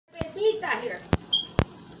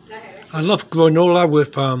I love granola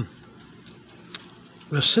with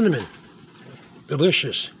cinnamon.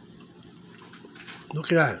 Delicious.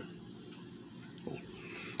 Look at that.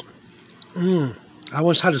 I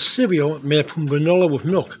once had a cereal made from granola with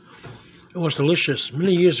milk. It was delicious.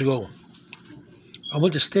 Many years ago, I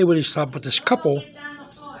went to stay with this couple,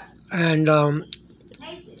 and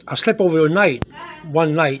I slept over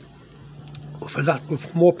one night,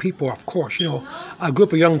 with more people, of course. You know, a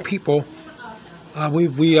group of young people.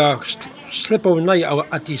 We slept overnight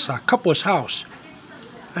at this couple's house,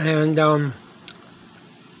 and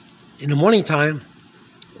in the morning time,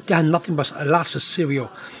 they had nothing but lots of cereal.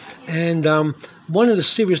 And one of the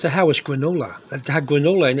cereals they had was granola. They had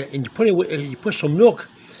granola in it, and you put some milk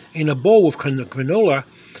in a bowl with granola,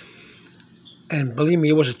 and believe me,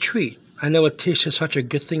 it was a treat. I never tasted such a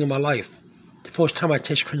good thing in my life. The first time I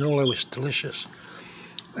tasted granola, it was delicious.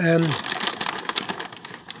 And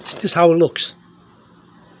this is how it looks.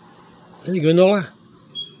 The granola,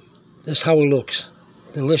 this is how it looks.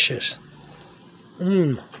 Delicious.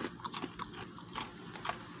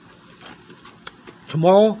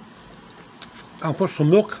 Tomorrow, I'll put some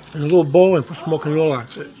milk in a little bowl and put some more granola.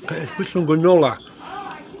 Put some granola.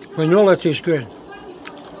 Granola tastes good.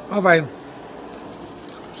 All right.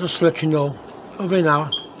 Just to let you know. Over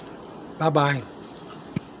now. Bye-bye.